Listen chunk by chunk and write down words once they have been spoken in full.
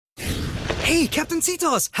Hey, Captain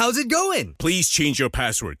Cetos, how's it going? Please change your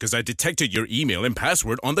password because I detected your email and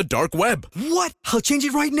password on the dark web. What? I'll change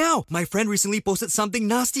it right now. My friend recently posted something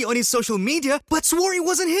nasty on his social media, but swore it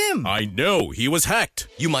wasn't him. I know, he was hacked.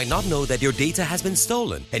 You might not know that your data has been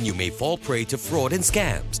stolen and you may fall prey to fraud and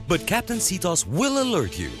scams. But Captain Cetos will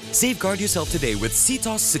alert you. Safeguard yourself today with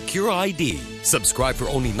Cetos Secure ID. Subscribe for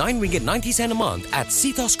only RM9.90 a month at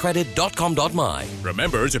cetoscredit.com.my.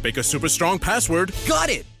 Remember to pick a super strong password. Got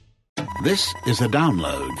it! This is a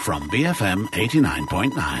download from BFM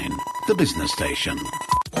 89.9, the business station.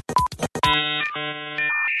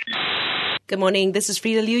 Good morning, this is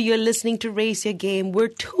Frida Liu. You're listening to Raise Your Game. We're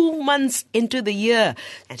 2 months into the year,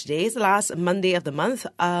 and today is the last Monday of the month.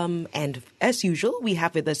 And as usual, we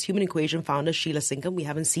have with us Human Equation founder Sheila Singam. We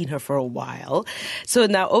haven't seen her for a while. So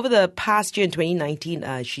now, over the past year in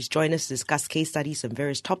 2019, she's joined us to discuss case studies on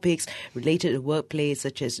various topics related to the workplace,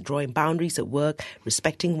 such as drawing boundaries at work,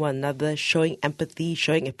 respecting one another, showing empathy,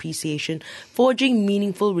 showing appreciation, forging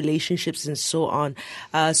meaningful relationships, and so on.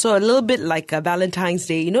 So a little bit like Valentine's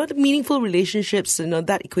Day, the meaningful relationships,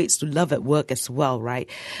 that equates to love at work as well, right?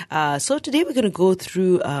 So today we're going to go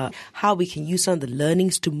through how we can use some of the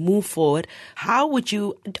learnings to move forward. How would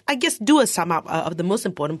you, do a sum up of the most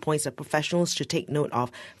important points that professionals should take note of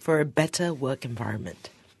for a better work environment?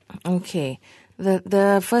 Okay.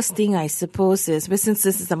 The first thing I suppose is, since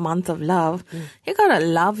this is a month of love, you got to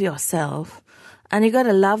love yourself. And you got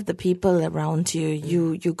to love the people around you.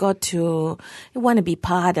 You want to be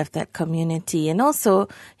part of that community. And also,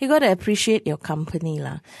 you got to appreciate your company.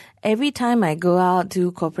 Every time I go out,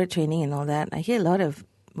 do corporate training and all that, I hear a lot of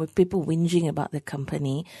people whinging about the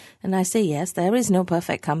company. And I say, yes, there is no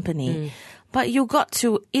perfect company. But you got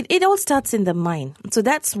to, it all starts in the mind. So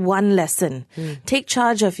that's one lesson. Take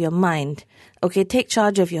charge of your mind. Okay, take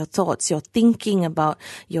charge of your thoughts, your thinking about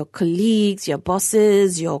your colleagues, your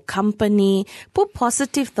bosses, your company. Put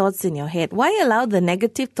positive thoughts in your head. Why allow the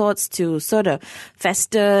negative thoughts to sort of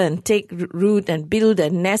fester and take root and build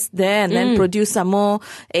a nest there and then produce some more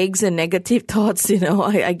eggs and negative thoughts?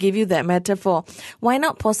 I give you that metaphor. Why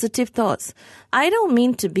not positive thoughts? I don't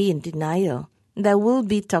mean to be in denial. There will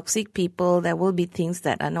be toxic people. There will be things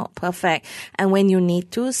that are not perfect. And when you need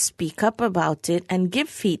to, speak up about it and give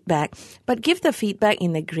feedback. But give the feedback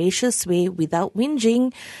in a gracious way without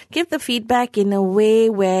whinging. Give the feedback in a way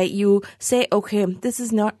where you say, okay, this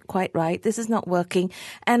is not quite right. This is not working.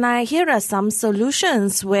 And here are some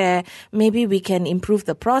solutions where maybe we can improve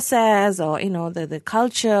the process or, the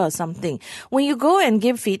culture or something. When you go and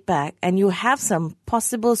give feedback and you have some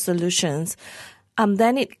possible solutions,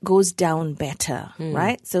 then it goes down better,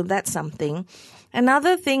 right? So that's something.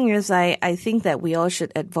 Another thing is I think that we all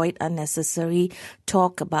should avoid unnecessary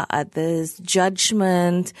talk about others,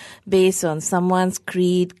 judgment based on someone's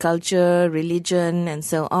creed, culture, religion, and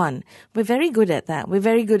so on. We're very good at that. We're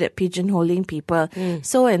very good at pigeonholing people.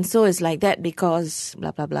 So and so is like that because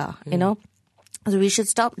blah, blah, blah, So we should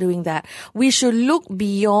stop doing that. We should look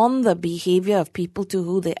beyond the behavior of people to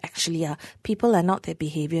who they actually are. People are not their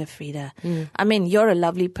behavior, Frida. I mean, you're a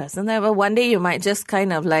lovely person, but one day you might just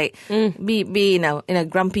kind of be in a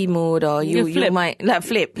grumpy mood, or you might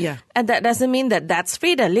flip. Yeah. And that doesn't mean that that's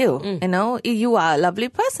Frida Liu. You are a lovely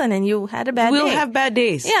person and you had a bad day. We'll have bad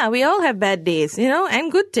days. Yeah, we all have bad days,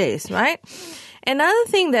 and good days, right? Another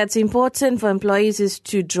thing that's important for employees is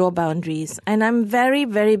to draw boundaries. And I'm very,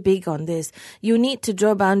 very big on this. You need to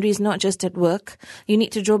draw boundaries not just at work. You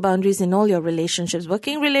need to draw boundaries in all your relationships,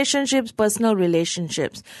 working relationships, personal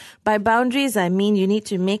relationships. By boundaries, I mean you need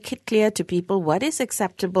to make it clear to people what is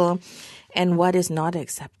acceptable and what is not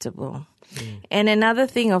acceptable. And another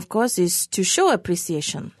thing, of course, is to show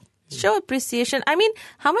appreciation. Show appreciation. I mean,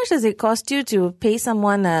 how much does it cost you to pay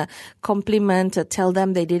someone a compliment or tell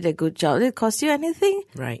them they did a good job? Did it cost you anything?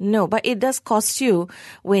 Right. No, but it does cost you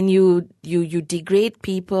when you degrade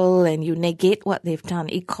people and you negate what they've done.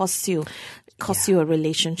 It costs you. Costs you a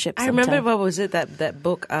relationship. I remember, what was it, that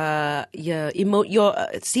book,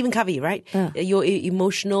 Stephen Covey, right? Your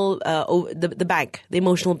emotional, the bank, the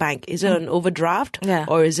emotional bank. Is it an overdraft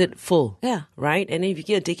or is it full? Yeah. Right? And if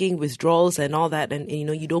you're taking withdrawals and all that and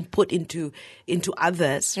you don't put into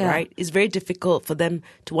others, right? It's very difficult for them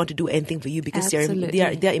to want to do anything for you because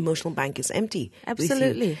their emotional bank is empty.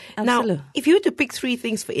 Absolutely. Now, if you were to pick 3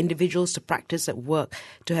 things for individuals to practice at work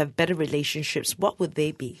to have better relationships, what would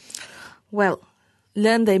they be? Well,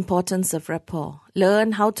 learn the importance of rapport.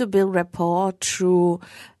 Learn how to build rapport through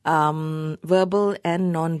verbal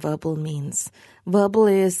and non-verbal means. Verbal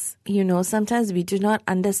is, sometimes we do not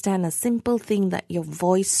understand a simple thing, that your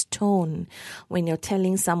voice tone when you're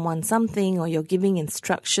telling someone something or you're giving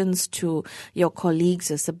instructions to your colleagues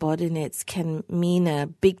or subordinates can mean a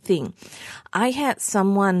big thing. I had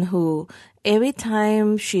someone who every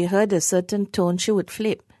time she heard a certain tone, she would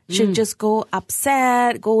flip. She'd just go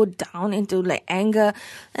upset, go down into like anger.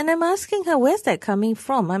 And I'm asking her, where's that coming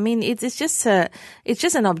from? I mean, it's just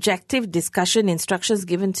an objective discussion, instructions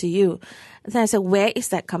given to you. And then I said, where is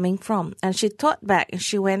that coming from? And she thought back and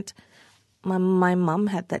she went, my mom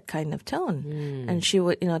had that kind of tone. And she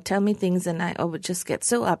would, tell me things and I would just get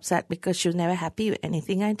so upset because she was never happy with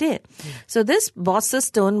anything I did. So this boss's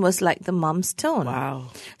tone was like the mom's tone. Wow.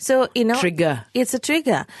 So, Trigger. It's a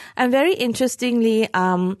trigger. And very interestingly,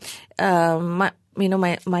 my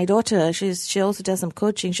daughter, she also does some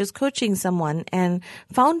coaching. She was coaching someone and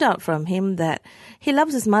found out from him that he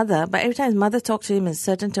loves his mother, but every time his mother talks to him in a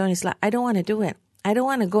certain tone, he's like, I don't want to do it. I don't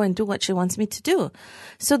want to go and do what she wants me to do.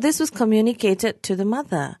 So this was communicated to the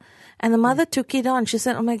mother. And the mother took it on. She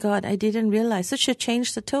said, oh my God, I didn't realize. So she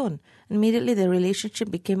changed the tone. Immediately the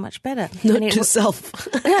relationship became much better. Note to self.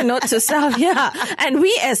 Yeah, note to self, yeah. And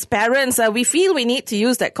we as parents, we feel we need to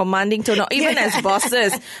use that commanding tone, or even as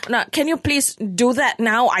bosses. Now, can you please do that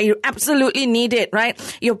now? I absolutely need it, right?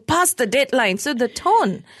 You're past the deadline. So the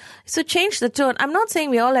tone. So change the tone. I'm not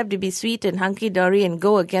saying we all have to be sweet and hunky-dory and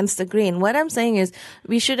go against the grain. What I'm saying is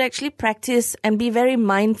we should actually practice and be very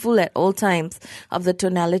mindful at all times of the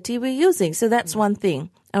tonality we're using. So that's one thing.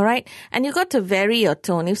 All right. And you got to vary your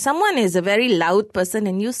tone. If someone is a very loud person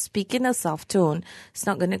and you speak in a soft tone, it's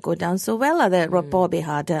not going to go down so well, or the rapport will be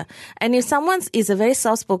harder. And if someone is a very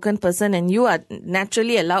soft-spoken person and you are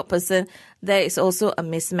naturally a loud person, there is also a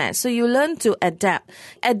mismatch. So you learn to adapt.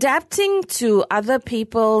 Adapting to other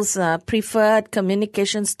people's preferred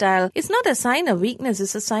communication style is not a sign of weakness,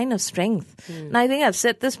 it's a sign of strength. And I think I've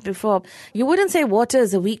said this before. You wouldn't say water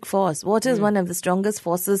is a weak force. Water is one of the strongest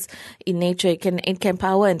forces in nature. It can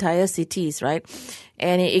power entire cities, right?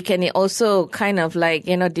 And it can also kind of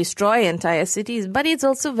destroy entire cities. But it's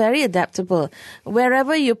also very adaptable.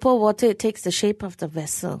 Wherever you pour water, it takes the shape of the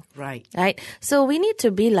vessel. Right. Right? So we need to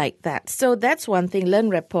be like that. So that's one thing, learn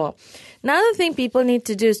rapport. Another thing people need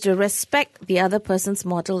to do is to respect the other person's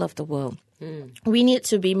model of the world. We need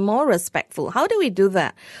to be more respectful. How do we do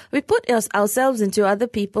that? We put ourselves into other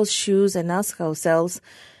people's shoes and ask ourselves,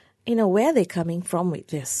 where are they coming from with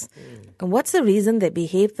this? And what's the reason they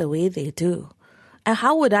behave the way they do? And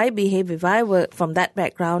how would I behave if I were from that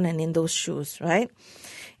background and in those shoes, right?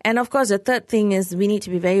 And of course, the third thing is we need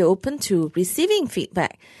to be very open to receiving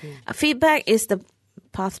feedback. Feedback is the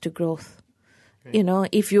path to growth. Right.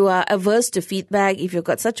 If you are averse to feedback, if you've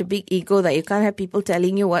got such a big ego that you can't have people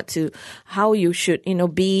telling you how you should,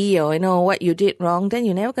 be, or, what you did wrong, then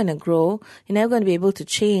you're never going to grow. You're never going to be able to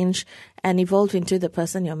change and evolve into the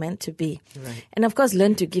person you're meant to be. Right. And of course,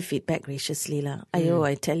 learn to give feedback graciously.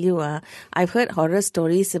 I tell you, I've heard horror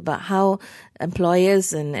stories about how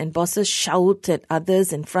employers and bosses shout at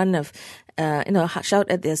others in front of shout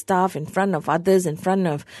at their staff in front of others, in front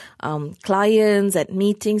of clients at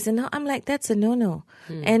meetings. And I'm like, that's a no-no.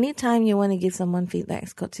 Anytime you want to give someone feedback,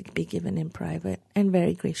 it's got to be given in private and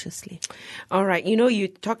very graciously. All right. You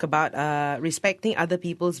talk about respecting other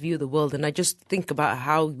people's view of the world. And I just think about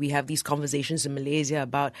how we have these conversations in Malaysia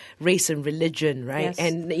about race and religion, right? Yes.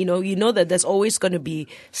 And, you know that there's always going to be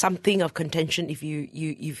something of contention if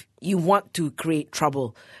you want to create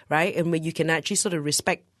trouble, right? And when you can actually sort of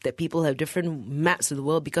respect that people have different maps of the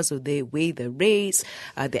world because of their race,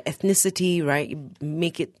 their ethnicity, right?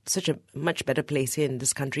 Make it such a much better place here in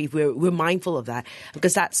this country. We're mindful of that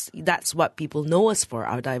because that's what people know us for,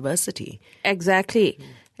 our diversity. Exactly.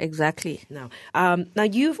 Exactly. Now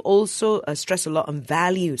you've also stressed a lot on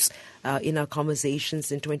values in our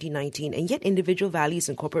conversations in 2019, and yet individual values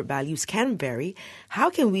and corporate values can vary. How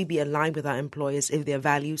can we be aligned with our employers if their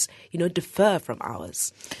values, differ from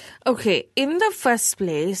ours? Okay, in the first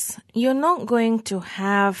place, you're not going to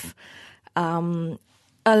have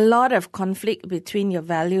a lot of conflict between your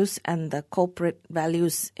values and the corporate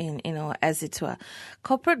values as it were.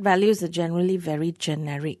 Corporate values are generally very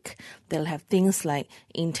generic. They'll have things like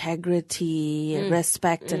integrity,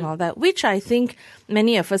 respect and all that, which I think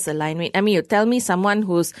many of us align with. I mean, you tell me someone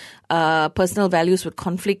whose personal values would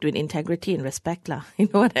conflict with integrity and respect, lah. You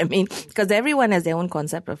know what I mean? Because everyone has their own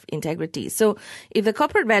concept of integrity. So if the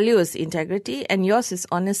corporate value is integrity and yours is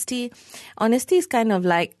honesty is kind of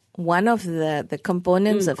like one of the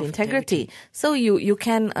components of integrity. So you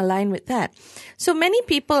can align with that. So many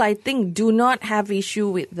people, I think, do not have issue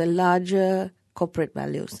with the larger corporate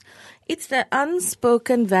values. It's the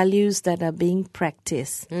unspoken values that are being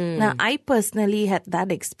practiced. Now, I personally had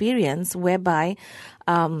that experience whereby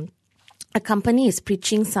a company is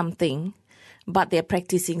preaching something, but they're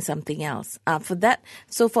practicing something else.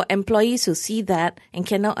 So for employees who see that and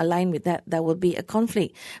cannot align with that, there will be a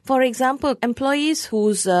conflict. For example, employees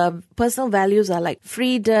whose personal values are like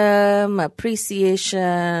freedom,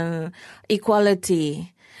 appreciation,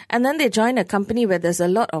 equality, and then they join a company where there's a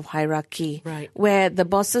lot of hierarchy, right, where the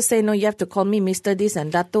bosses say, no, you have to call me Mr. this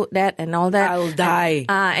and Dato that and all that. I'll die.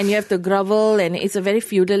 And you have to grovel, and it's a very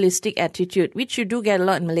feudalistic attitude, which you do get a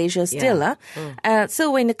lot in Malaysia still.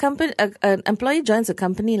 So when an employee joins a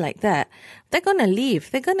company like that, they're going to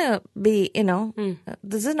leave. They're going to be,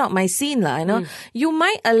 this is not my scene, You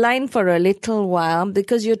might align for a little while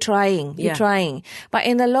because you're trying. But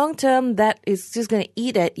in the long term, that is just going to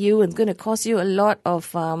eat at you and going to cause you a lot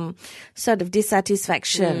of sort of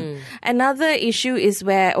dissatisfaction. Another issue is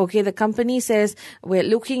where, the company says we're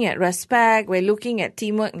looking at respect, we're looking at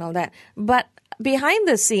teamwork and all that. But behind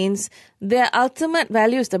the scenes, their ultimate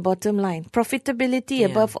value is the bottom line, profitability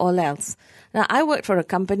above all else. Now, I worked for a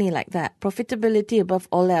company like that, profitability above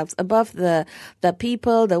all else, above the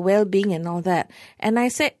people, the well-being and all that. And I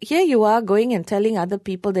said, here you are going and telling other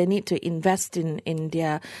people they need to invest in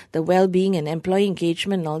the well-being and employee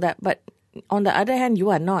engagement and all that. But on the other hand, you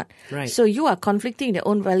are not. Right. So you are conflicting their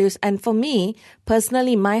own values. And for me,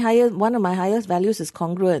 personally, one of my highest values is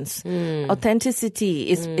congruence. Authenticity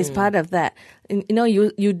is part of that.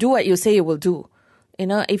 You do what you say you will do.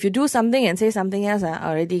 If you do something and say something else,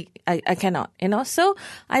 I cannot. So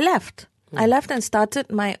I left. I left and started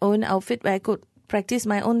my own outfit where I could practice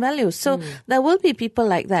my own values. So there will be people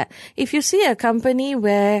like that. If you see a company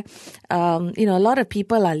where, a lot of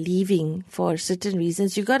people are leaving for certain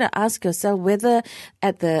reasons, you got to ask yourself whether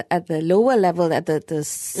at the lower level, at the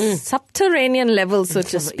subterranean level, so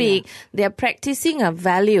to speak, they are practicing a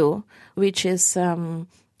value which is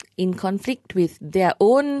in conflict with their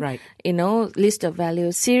own, list of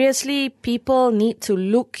values. Seriously, people need to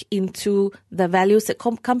look into the values.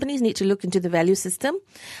 Companies need to look into the value system.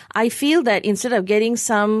 I feel that instead of getting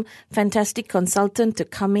some fantastic consultant to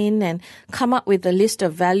come in and come up with a list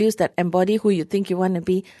of values that embody who you think you want to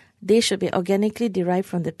be, they should be organically derived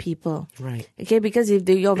from the people. Right. Okay, because if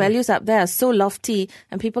your values up there are so lofty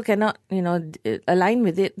and people cannot, align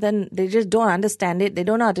with it, then they just don't understand it. They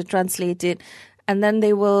don't know how to translate it. And then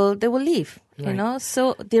they will leave,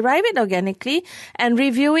 So derive it organically and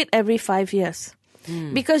review it every 5 years.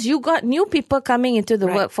 Because you got new people coming into the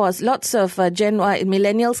workforce, lots of Gen Y,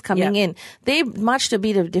 millennials coming in. They march to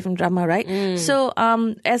beat a different drummer, right? So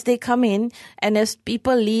as they come in and as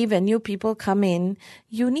people leave and new people come in,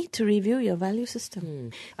 you need to review your value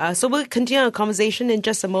system. So we'll continue our conversation in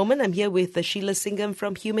just a moment. I'm here with Sheila Singam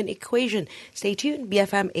from Human Equation. Stay tuned,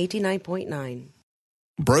 BFM 89.9.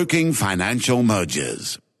 Broking financial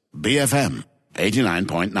mergers. BFM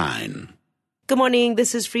 89.9. Good morning.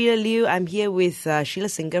 This is Frida Liu. I'm here with Sheila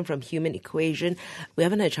Singam from Human Equation. We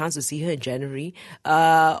haven't had a chance to see her in January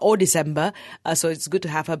or December, so it's good to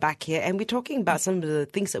have her back here. And we're talking about some of the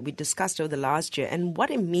things that we discussed over the last year and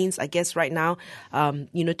what it means, I guess, right now,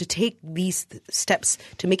 to take these steps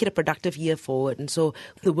to make it a productive year forward. And so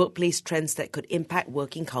the workplace trends that could impact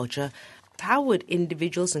working culture. How would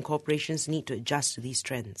individuals and corporations need to adjust to these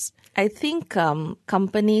trends? I think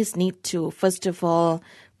companies need to, first of all,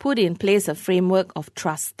 put in place a framework of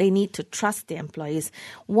trust. They need to trust their employees.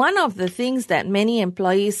 One of the things that many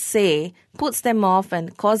employees say puts them off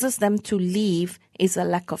and causes them to leave is a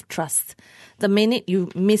lack of trust. The minute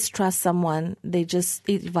you mistrust someone,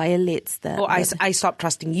 it violates the... I stop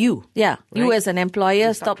trusting you. Yeah, right? You as an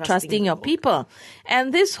employer stop trusting your people.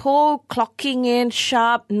 And this whole clocking in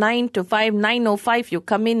sharp 9 to 5, 9:05, you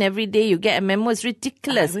come in every day, you get a memo, it's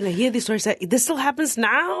ridiculous. When I hear these stories, this still happens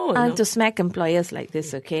now. And to smack employers like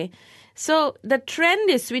this, okay? So the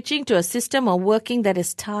trend is switching to a system of working that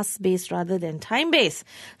is task-based rather than time-based.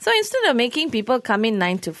 So instead of making people come in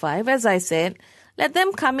 9 to 5, as I said, let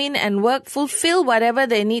them come in and work, fulfill whatever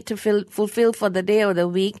they need to fulfill for the day or the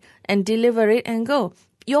week and deliver it and go.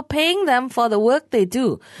 You're paying them for the work they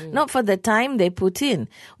do, not for the time they put in.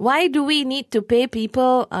 Why do we need to pay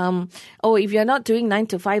people, if you're not doing 9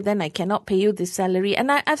 to 5, then I cannot pay you this salary?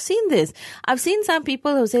 And I've seen this. I've seen some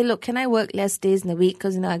people who say, look, can I work less days in a week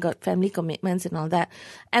because, I got family commitments and all that.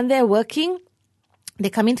 And they're working. They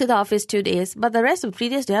come into the office 2 days, but the rest of 3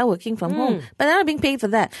 days they are working from home. But they're not being paid for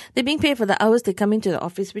that. They're being paid for the hours they come into the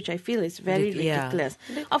office, which I feel is very ridiculous.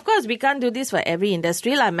 Of course, we can't do this for every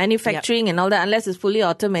industry, like manufacturing and all that, unless it's fully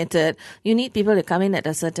automated. You need people to come in at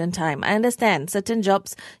a certain time. I understand. Certain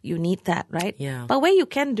jobs, you need that, right? Yeah. But where you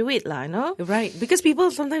can do it, you know? Right. Because people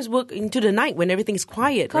sometimes work into the night when everything's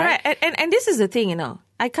quiet, Correct. right? And this is the thing, you know.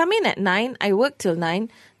 I come in at 9, I work till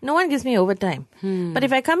 9, no one gives me overtime. But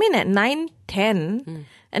if I come in at 9, 10,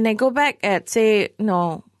 and I go back at, say,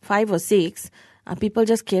 5 or 6, people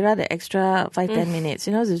just clear out the extra 5-10 minutes.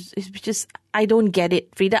 You know, it's just, I don't get it,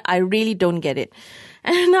 Frida. I really don't get it.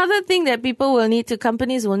 And another thing that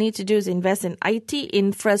companies will need to do is invest in IT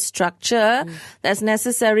infrastructure that's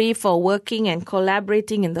necessary for working and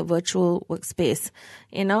collaborating in the virtual workspace.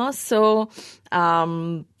 You know, so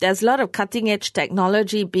there's a lot of cutting edge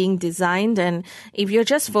technology being designed, and if you're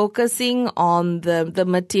just focusing on the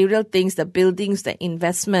material things, the buildings, the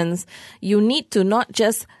investments, you need to not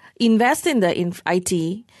just invest in the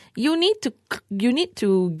IT. You need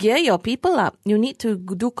to gear your people up. You need to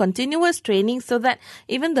do continuous training so that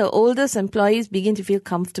even the oldest employees begin to feel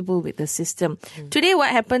comfortable with the system. Today, what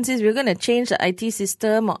happens is we're going to change the IT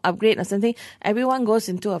system or upgrade or something. Everyone goes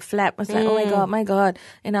into a flap. It's like, oh my God,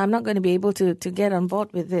 I'm not going to be able to get on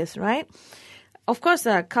board with this, right? Of course,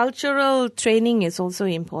 cultural training is also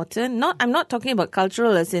important. I'm not talking about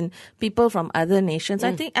cultural as in people from other nations.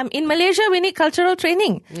 I think in Malaysia, we need cultural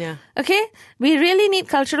training. Yeah. Okay? We really need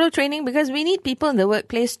cultural training because we need people in the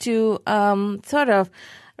workplace to sort of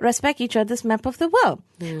respect each other's map of the world.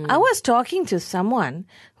 I was talking to someone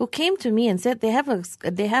who came to me and said they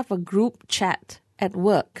have a group chat at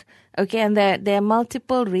work. Okay, and there are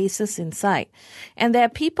multiple races inside. And there are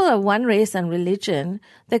people of one race and religion.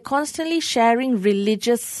 They're constantly sharing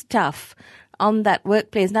religious stuff on that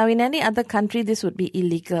workplace. Now, in any other country, this would be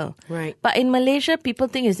illegal. Right. But in Malaysia, people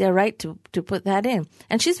think it's their right to put that in.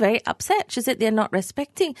 And she's very upset. She said they're not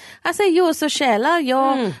respecting. I said, you also share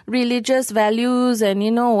your religious values and,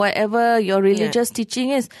 whatever your religious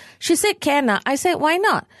teaching is. She said, can I? I said, why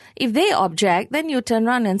not? If they object, then you turn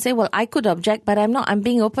around and say, well, I could object, but I'm not. I'm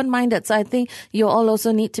being open-minded. So I think you all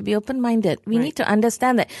also need to be open-minded. We need to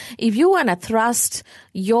understand that if you want to thrust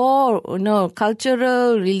your,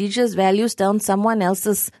 cultural, religious values down someone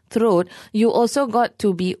else's throat, you also got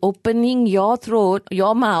to be opening your throat,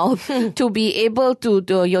 your mouth, to be able to,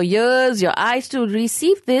 your ears, your eyes, to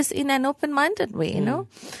receive this in an open-minded way,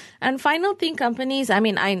 And final thing, companies,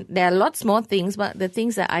 there are lots more things, but the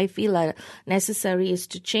things that I feel are necessary is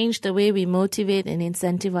to change the way we motivate and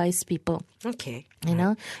incentivize people. Okay.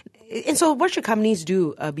 And so what should companies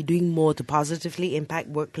be doing more to positively impact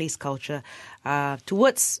workplace culture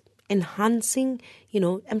towards enhancing,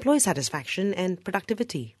 employee satisfaction and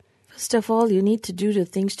productivity? First of all, you need to do the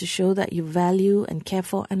things to show that you value and care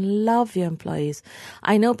for and love your employees.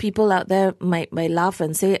 I know people out there might laugh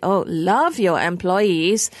and say, oh, love your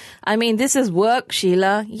employees. This is work,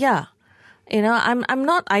 Sheila. Yeah. I'm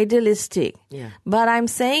not idealistic. Yeah. But I'm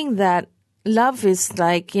saying that love is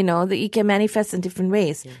like, it can manifest in different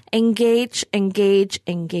ways. Yeah. Engage.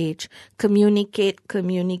 Communicate.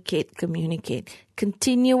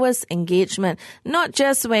 Continuous engagement. Not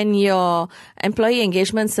just when your employee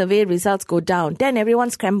engagement survey results go down. Then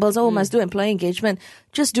everyone scrambles, must do employee engagement.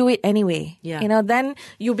 Just do it anyway. Yeah. Then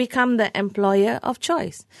you become the employer of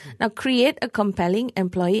choice. Now create a compelling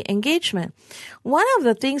employee engagement. One of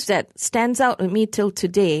the things that stands out with me till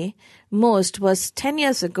today most was 10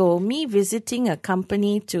 years ago, me visiting a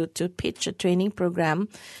company to pitch a training program.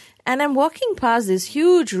 And I'm walking past this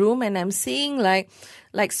huge room and I'm seeing like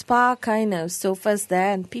spa kind of sofas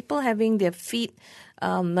there and people having their feet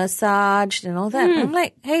massaged and all that. I'm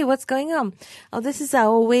like, hey, what's going on? Oh, this is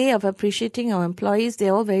our way of appreciating our employees.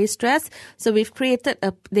 They're all very stressed. So we've created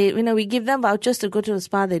we give them vouchers to go to the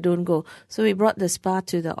spa. They don't go. So we brought the spa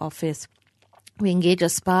to the office. We engage a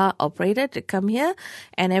spa operator to come here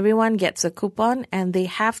and everyone gets a coupon and they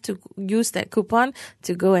have to use that coupon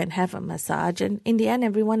to go and have a massage. And in the end,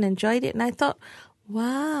 everyone enjoyed it. And I thought,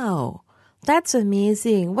 wow, that's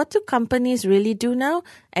amazing. What do companies really do now?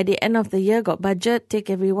 At the end of the year, got budget, take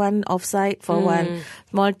everyone offsite for one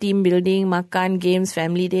small team building, makan, games,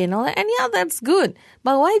 family day and all that. And yeah, that's good.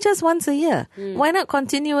 But why just once a year? Why not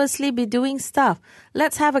continuously be doing stuff?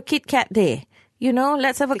 Let's have a Kit Kat day.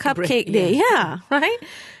 Let's have a cupcake day. Yeah, right?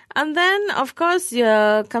 And then, of course,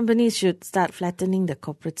 your companies should start flattening the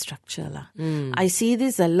corporate structure. I see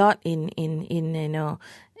this a lot in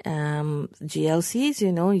GLCs,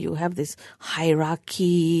 you have this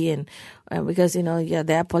hierarchy and because,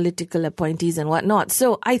 there are political appointees and whatnot.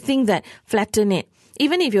 So I think that flatten it.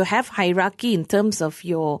 even if you have hierarchy in terms of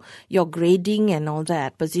your grading and all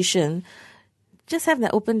that position, just have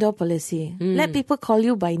that open door policy. Let people call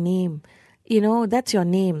you by name. That's your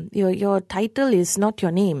name. Your title is not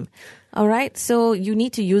your name. All right. So you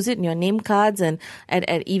need to use it in your name cards and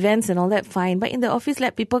at events and all that, fine. But in the office,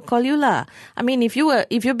 let people call you lah. I mean, if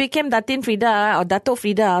you became Datin Frida or Dato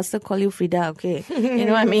Frida, I'll still call you Frida. Okay. You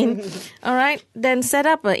know what I mean? All right. Then set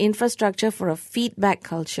up an infrastructure for a feedback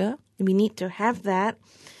culture. We need to have that.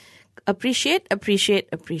 Appreciate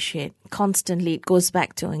constantly. It goes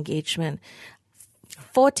back to engagement.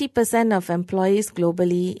 40% of employees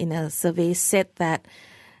globally in a survey said that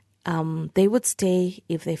they would stay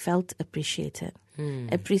if they felt appreciated.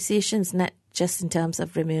 Appreciation is not just in terms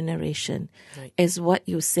of remuneration. Right. It's what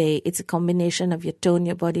you say. It's a combination of your tone,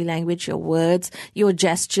 your body language, your words, your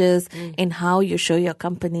gestures, and how you show your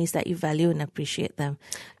companies that you value and appreciate them.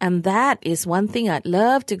 And that is one thing I'd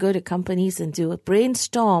love to go to companies and do a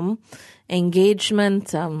brainstorm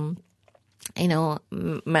engagement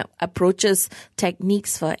approaches,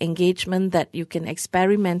 techniques for engagement that you can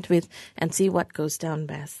experiment with and see what goes down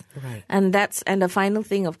best. Right. And the final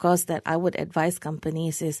thing, of course, that I would advise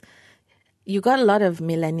companies is you got a lot of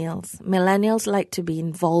millennials. Millennials like to be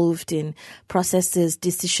involved in processes,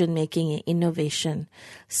 decision-making, and innovation.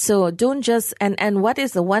 So don't just, and what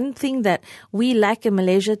is the one thing that we lack in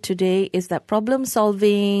Malaysia today is that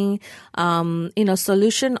problem-solving,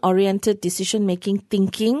 solution-oriented decision-making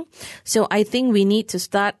thinking. So I think we need to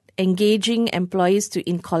start engaging employees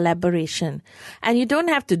in collaboration. And you don't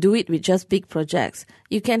have to do it with just big projects.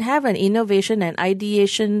 You can have an innovation and idea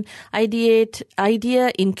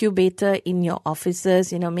incubator in your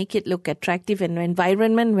offices, make it look attractive in an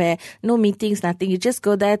environment where no meetings, nothing. You just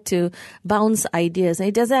go there to bounce ideas. And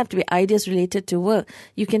it doesn't have to be ideas related to work.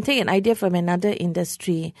 You can take an idea from another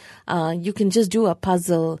industry. You can just do a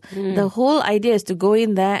puzzle. The whole idea is to go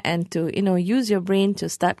in there and to, use your brain to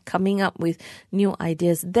start coming up with new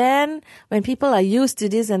ideas. Then when people are used to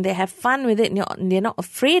this and they have fun with it and they're not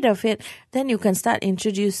afraid of it, then you can start introducing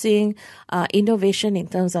innovation in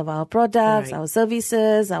terms of our products, our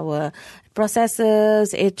services, our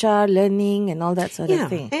processes, HR, learning, and all that sort of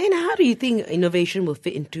thing. And how do you think innovation will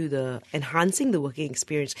fit into the enhancing the working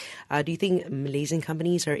experience? Do you think Malaysian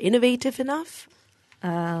companies are innovative enough?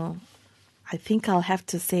 I think I'll have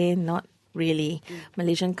to say not really.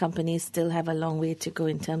 Malaysian companies still have a long way to go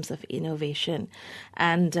in terms of innovation.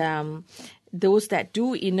 And those that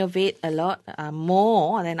do innovate a lot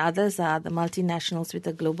more than others are the multinationals with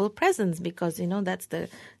a global presence because, that's the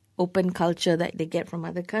open culture that they get from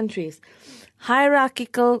other countries.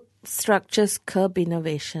 Hierarchical structures curb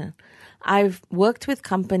innovation. I've worked with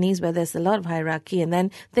companies where there's a lot of hierarchy and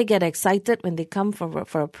then they get excited when they come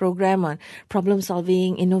for a program on problem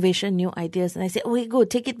solving, innovation, new ideas. And I say, okay, go,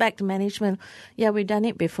 take it back to management. Yeah, we've done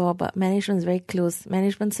it before, but management is very close.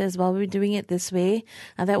 Management says, well, we're doing it this way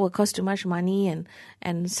and that will cost too much money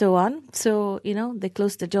and so on. So, they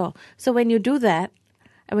close the door. So when you do that,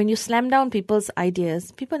 and when you slam down people's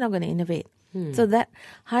ideas, people are not going to innovate. So that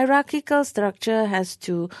hierarchical structure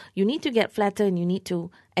you need to get flatter and you need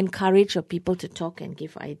to encourage your people to talk and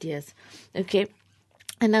give ideas. Okay.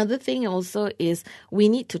 Another thing also is we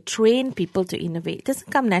need to train people to innovate. It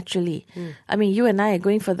doesn't come naturally. I mean, you and I are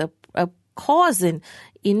going for a course in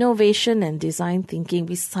innovation and design thinking.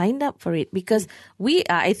 We signed up for it because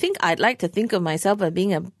I think I'd like to think of myself as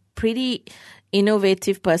being a pretty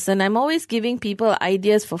innovative person. I'm always giving people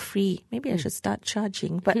ideas for free. Maybe I should start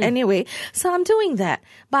charging. But anyway, so I'm doing that.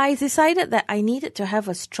 But I decided that I needed to have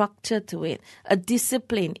a structure to it, a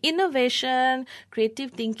discipline, innovation,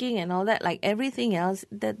 creative thinking and all that, like everything else.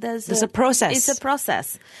 There's a process. It's a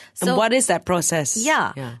process. So, and what is that process?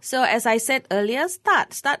 Yeah. So as I said earlier,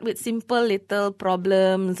 start with simple little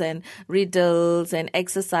problems and riddles and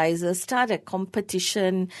exercises. Start a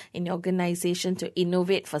competition in your organization to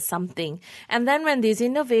innovate for something. And then when these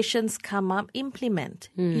innovations come up, implement.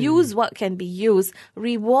 Use what can be used.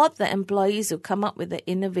 Reward the employees who come up with the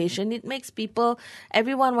innovation. It makes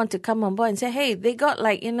everyone want to come on board and say, hey, they got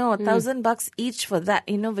 $1,000 each for that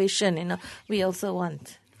innovation. We also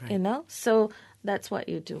want, So that's what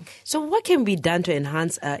you do. So what can be done to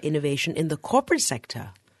enhance innovation in the corporate sector?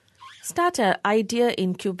 Start an idea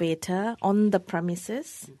incubator on the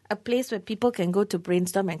premises, a place where people can go to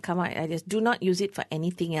brainstorm and come up with ideas. Do not use it for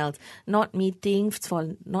anything else, not meetings,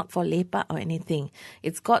 not for lepak or anything.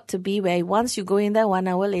 It's got to be where once you go in there, 1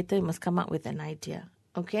 hour later, you must come up with an idea.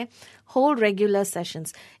 Okay? Hold regular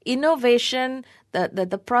sessions. Innovation,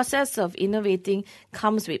 the process of innovating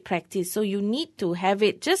comes with practice. So you need to have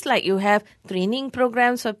it, just like you have training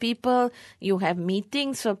programs for people, you have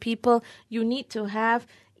meetings for people, you need to have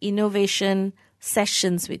innovation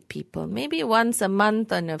sessions with people. Maybe once a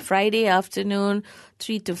month on a Friday afternoon,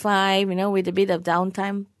 3 to 5, with a bit of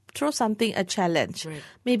downtime. Throw something, a challenge. Right.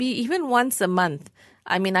 Maybe even once a month.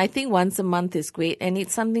 I mean, I think once a month is great, and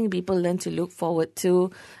it's something people learn to look forward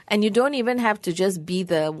to. And you don't even have to just be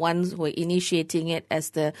the ones who are initiating it as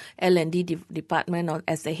the L&D department or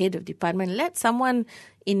as the head of department. Let someone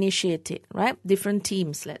initiate it, right? Different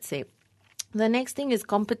teams, let's say. The next thing is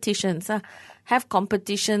competitions. Have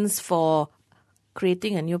competitions for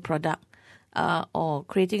creating a new product. Or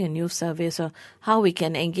creating a new service, or how we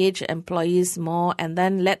can engage employees more, and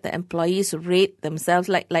then let the employees rate themselves,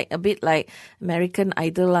 like a bit like American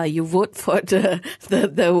Idol. You vote for the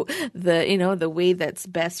way that's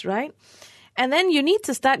best, right? And then you need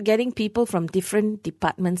to start getting people from different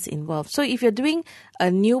departments involved. So if you're doing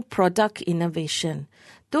a new product innovation,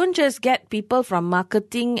 don't just get people from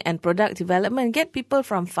marketing and product development. Get people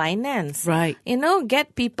from finance. Right.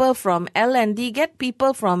 Get people from L&D. Get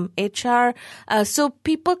people from HR. So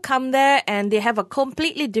people come there and they have a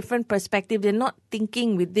completely different perspective. They're not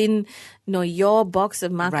thinking within, your box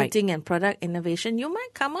of marketing and product innovation. You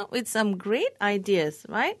might come up with some great ideas,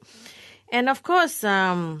 right? And of course,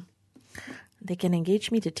 they can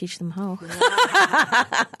engage me to teach them how.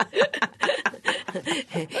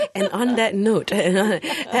 And on that note,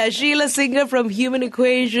 Sheila Singam from Human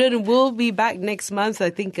Equation will be back next month. I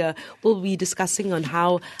think we'll be discussing on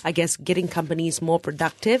how, getting companies more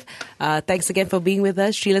productive. Thanks again for being with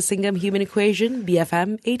us. Sheila Singam, Human Equation,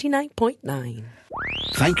 BFM 89.9.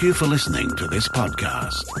 Thank you for listening to this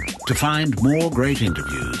podcast. To find more great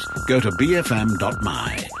interviews, go to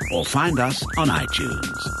bfm.my or find us on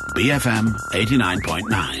iTunes. BFM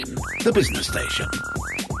 89.9, the business station.